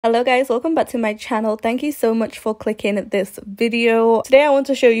Hello guys, welcome back to my channel. Thank you so much for clicking this video. Today I want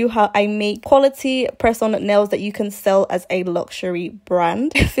to show you how I make quality press-on nails that you can sell as a luxury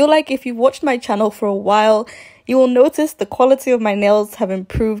brand. I feel like if you've watched my channel for a while, you will notice the quality of my nails have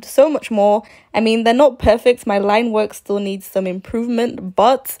improved so much more. I mean, they're not perfect, my line work still needs some improvement,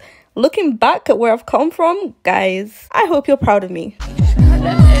 but looking back at where I've come from, guys, I hope you're proud of me.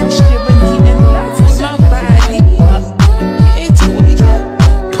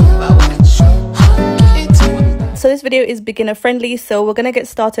 So this video is beginner friendly, so we're gonna get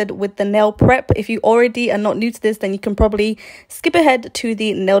started with the nail prep. If you already are not new to this, then you can probably skip ahead to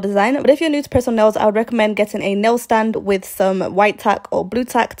the nail design. But if you're new to press on nails, I would recommend getting a nail stand with some white tack or blue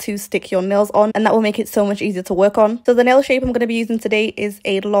tack to stick your nails on, and that will make it so much easier to work on. So the nail shape I'm gonna be using today is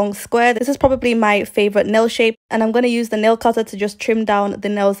a long square. This is probably my favorite nail shape, and I'm gonna use the nail cutter to just trim down the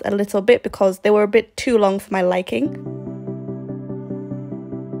nails a little bit because they were a bit too long for my liking.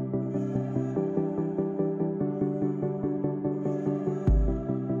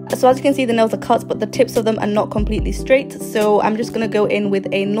 So as you can see, the nails are cut, but the tips of them are not completely straight. So I'm just going to go in with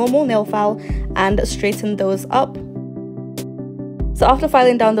a normal nail file and straighten those up. So after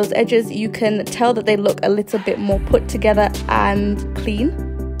filing down those edges, you can tell that they look a little bit more put together and clean.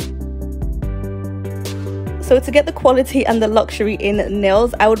 So to get the quality and the luxury in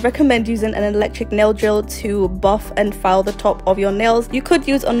nails, I would recommend using an electric nail drill to buff and file the top of your nails. You could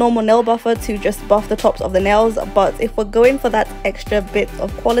use a normal nail buffer to just buff the tops of the nails, but if we're going for that extra bit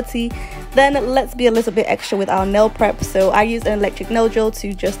of quality, then let's be a little bit extra with our nail prep. So I use an electric nail drill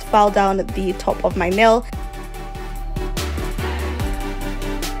to just file down the top of my nail.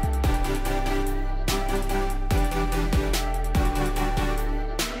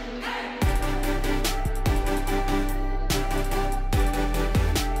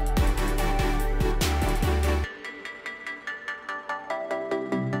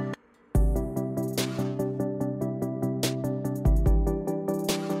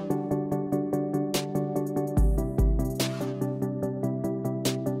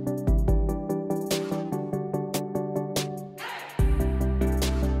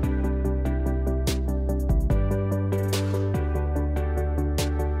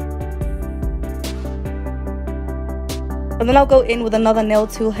 And then I'll go in with another nail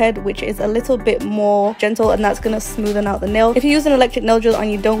tool head, which is a little bit more gentle, and that's going to smoothen out the nail. If you use an electric nail drill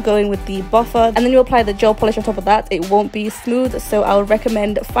and you don't go in with the buffer, and then you apply the gel polish on top of that, it won't be smooth. So I would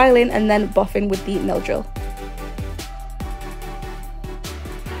recommend filing and then buffing with the nail drill.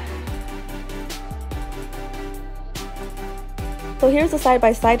 So here's the side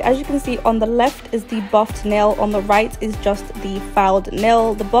by side. As you can see, on the left is the buffed nail, on the right is just the filed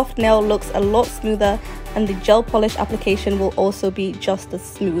nail. The buffed nail looks a lot smoother, and the gel polish application will also be just as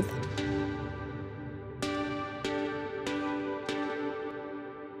smooth.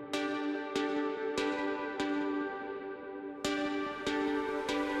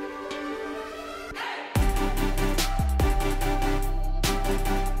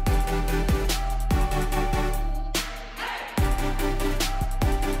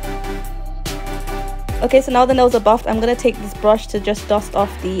 Okay, so now the nails are buffed, I'm going to take this brush to just dust off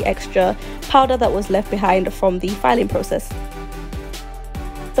the extra powder that was left behind from the filing process.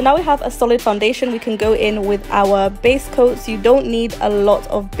 So now we have a solid foundation. We can go in with our base coats. You don't need a lot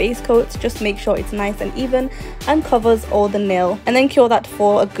of base coats, just make sure it's nice and even and covers all the nail, and then cure that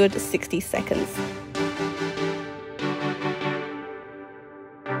for a good 60 seconds.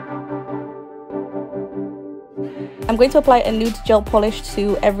 I'm going to apply a nude gel polish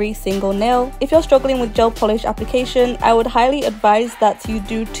to every single nail. If you're struggling with gel polish application, I would highly advise that you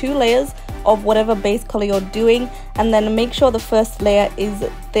do 2 layers of whatever base color you're doing, and then make sure the first layer is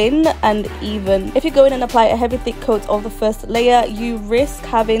thin and even. If you go in and apply a heavy thick coat of the first layer, you risk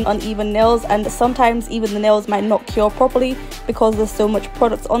having uneven nails, and sometimes even the nails might not cure properly because there's so much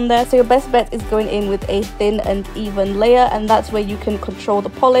product on there. So your best bet is going in with a thin and even layer, and that's where you can control the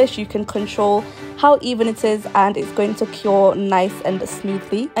polish, you can control how even it is, and it's going to cure nice and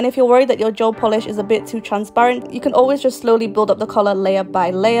smoothly. And if you're worried that your gel polish is a bit too transparent, you can always just slowly build up the color layer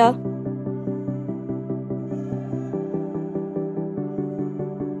by layer.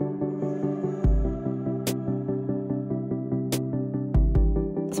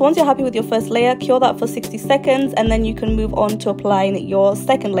 So once you're happy with your first layer, cure that for 60 seconds, and then you can move on to applying your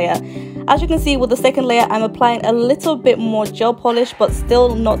second layer. As you can see, with the second layer, I'm applying a little bit more gel polish, but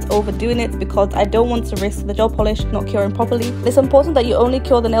still not overdoing it because I don't want to risk the gel polish not curing properly. It's important that you only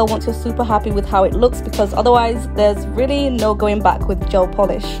cure the nail once you're super happy with how it looks, because otherwise there's really no going back with gel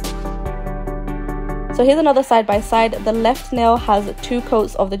polish. So here's another side by side. The left nail has 2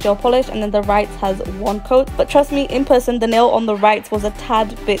 coats of the gel polish and then the right has 1 coat. But trust me, in person the nail on the right was a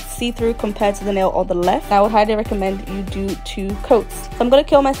tad bit see-through compared to the nail on the left. I would highly recommend you do 2 coats. So I'm going to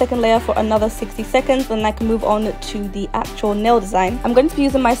cure my second layer for another 60 seconds and I can move on to the actual nail design. I'm going to be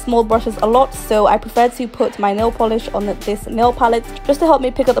using my small brushes a lot, so I prefer to put my nail polish on this nail palette just to help me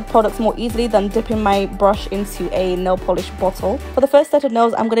pick up the products more easily than dipping my brush into a nail polish bottle. For the first set of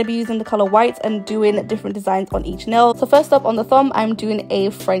nails, I'm going to be using the color white and doing different designs on each nail. So first up on the thumb, I'm doing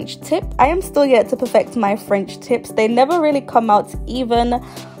a French tip. I am still yet to perfect my French tips. They never really come out even,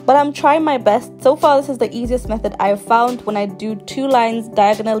 but I'm trying my best. So far, this is the easiest method I've found, when I do 2 lines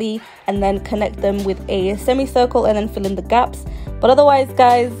diagonally and then connect them with a semicircle and then fill in the gaps. But otherwise,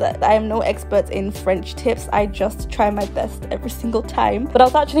 guys, I am no expert in French tips. I just try my best every single time. But I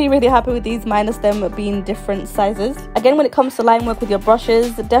was actually really happy with these, minus them being different sizes. Again, when it comes to line work with your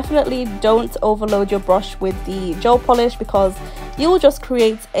brushes, definitely don't overload your brush with the gel polish because you will just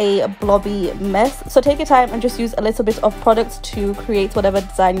create a blobby mess. So take your time and just use a little bit of product to create whatever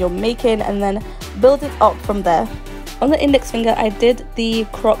design you're making and then build it up from there. On the index finger, I did the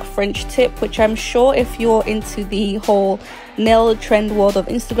Croc French tip, which I'm sure if you're into the whole nail trend world of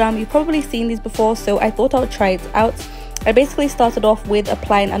Instagram, you've probably seen these before, so I thought I would try it out. I basically started off with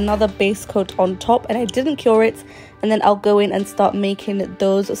applying another base coat on top and I didn't cure it, and then I'll go in and start making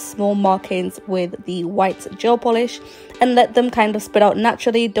those small markings with the white gel polish and let them kind of spread out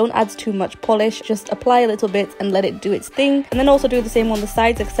naturally. Don't add too much polish, just apply a little bit and let it do its thing. And then also do the same on the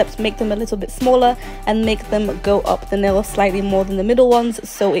sides, except make them a little bit smaller and make them go up the nail slightly more than the middle ones,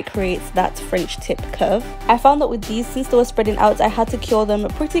 so it creates that French tip curve. I found that with these, since they were spreading out, I had to cure them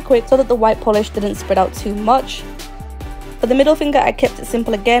pretty quick so that the white polish didn't spread out too much. For the middle finger, I kept it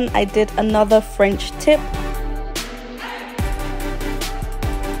simple again. I did another French tip.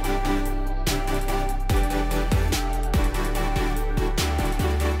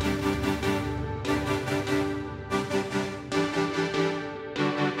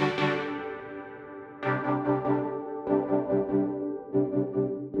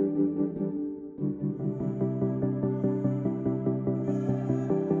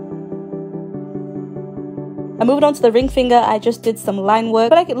 And moving on to the ring finger, I just did some line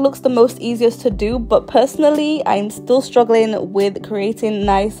work. I feel like it looks the most easiest to do, but personally, I'm still struggling with creating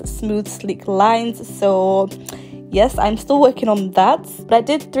nice, smooth, sleek lines. So yes, I'm still working on that. But I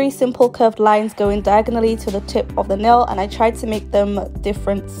did 3 simple curved lines going diagonally to the tip of the nail, and I tried to make them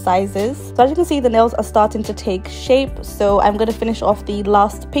different sizes. So as you can see, the nails are starting to take shape. So I'm going to finish off the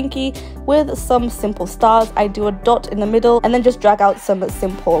last pinky with some simple stars. I do a dot in the middle and then just drag out some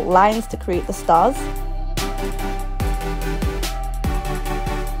simple lines to create the stars.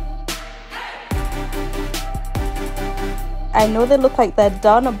 I know they look like they're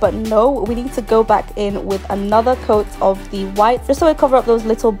done, but no, we need to go back in with another coat of the white just so I cover up those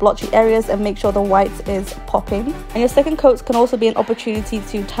little blotchy areas and make sure the white is popping. And your second coat can also be an opportunity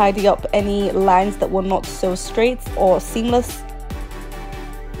to tidy up any lines that were not so straight or seamless.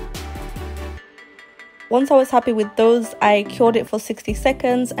 Once I was happy with those, I cured it for 60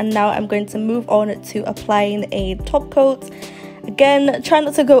 seconds and now I'm going to move on to applying a top coat. Again, try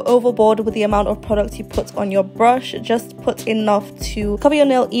not to go overboard with the amount of product you put on your brush. Just put enough to cover your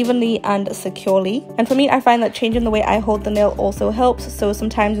nail evenly and securely. And for me, I find that changing the way I hold the nail also helps. So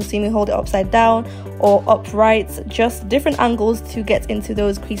sometimes you'll see me hold it upside down or upright, just different angles to get into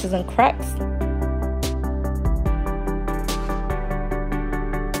those creases and cracks.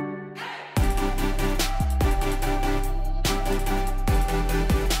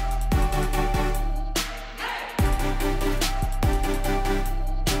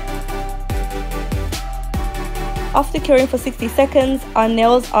 After curing for 60 seconds, our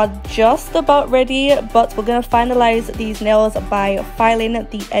nails are just about ready, but we're going to finalize these nails by filing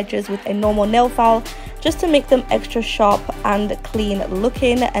the edges with a normal nail file just to make them extra sharp and clean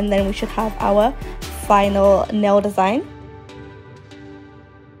looking, and then we should have our final nail design.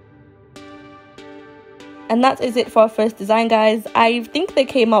 And that is it for our first design, guys. I think they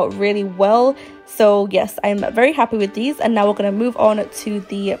came out really well. So yes, I'm very happy with these. And now we're going to move on to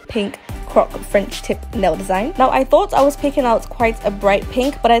the pink Croc French tip nail design. Now I thought I was picking out quite a bright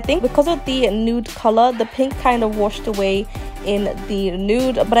pink, but I think because of the nude color, the pink kind of washed away in the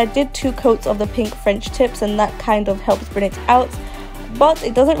nude. But I did 2 coats of the pink French tips and that kind of helps bring it out. But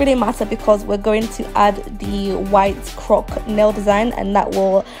it doesn't really matter because we're going to add the white Croc nail design and that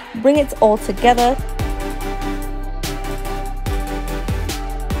will bring it all together.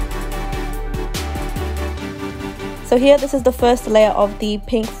 So here, this is the first layer of the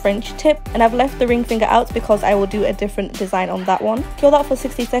pink French tip, and I've left the ring finger out because I will do a different design on that one. Cure that for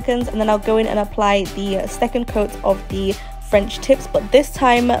 60 seconds, and then I'll go in and apply the second coat of the French tips, but this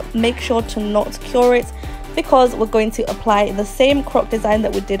time make sure to not cure it because we're going to apply the same croc design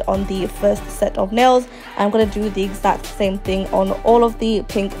that we did on the first set of nails. I'm going to do the exact same thing on all of the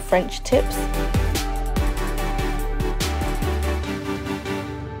pink French tips.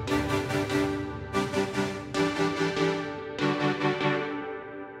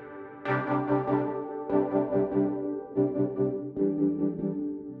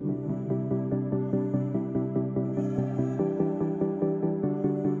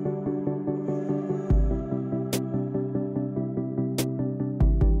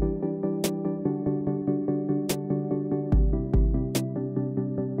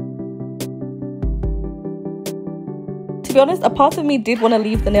 To be honest, a part of me did want to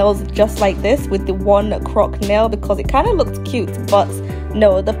leave the nails just like this with the one croc nail because it kind of looked cute, but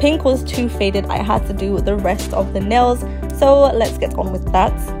no, the pink was too faded. I had to do the rest of the nails, so let's get on with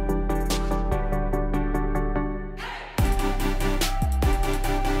that.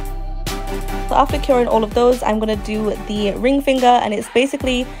 So after curing all of those, I'm going to do the ring finger, and it's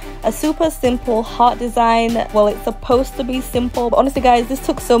basically a super simple heart design. Well, it's supposed to be simple, but honestly guys, this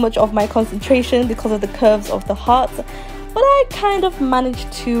took so much of my concentration because of the curves of the heart, but I kind of managed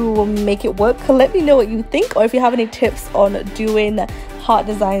to make it work. Let me know what you think, or if you have any tips on doing heart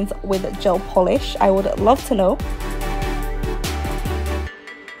designs with gel polish. I would love to know.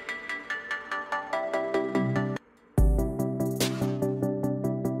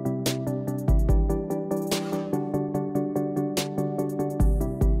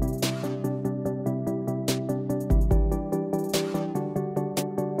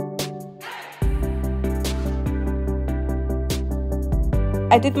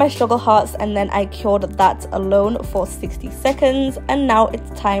 I did my struggle hearts and then I cured that alone for 60 seconds, and now it's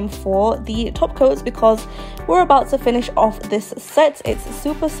time for the top coats because we're about to finish off this set. It's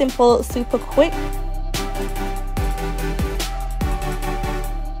super simple, super quick.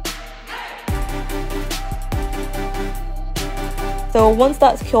 So once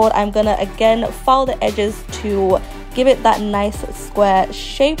that's cured, I'm gonna again file the edges to give it that nice square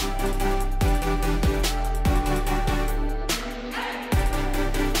shape.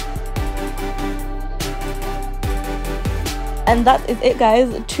 And that is it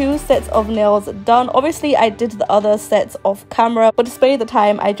guys, 2 sets of nails done. Obviously I did the other sets off camera, but to spare the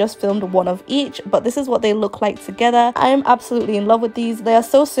time I just filmed one of each, but this is what they look like together. I am absolutely in love with these. They are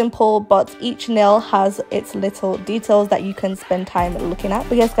so simple, but each nail has its little details that you can spend time looking at.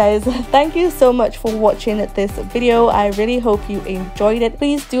 But yes guys, thank you so much for watching this video. I really hope you enjoyed it.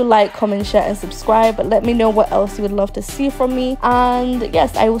 Please do like, comment, share and subscribe. Let me know what else you would love to see from me, and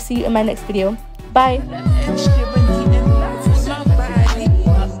yes, I will see you in my next video. Bye.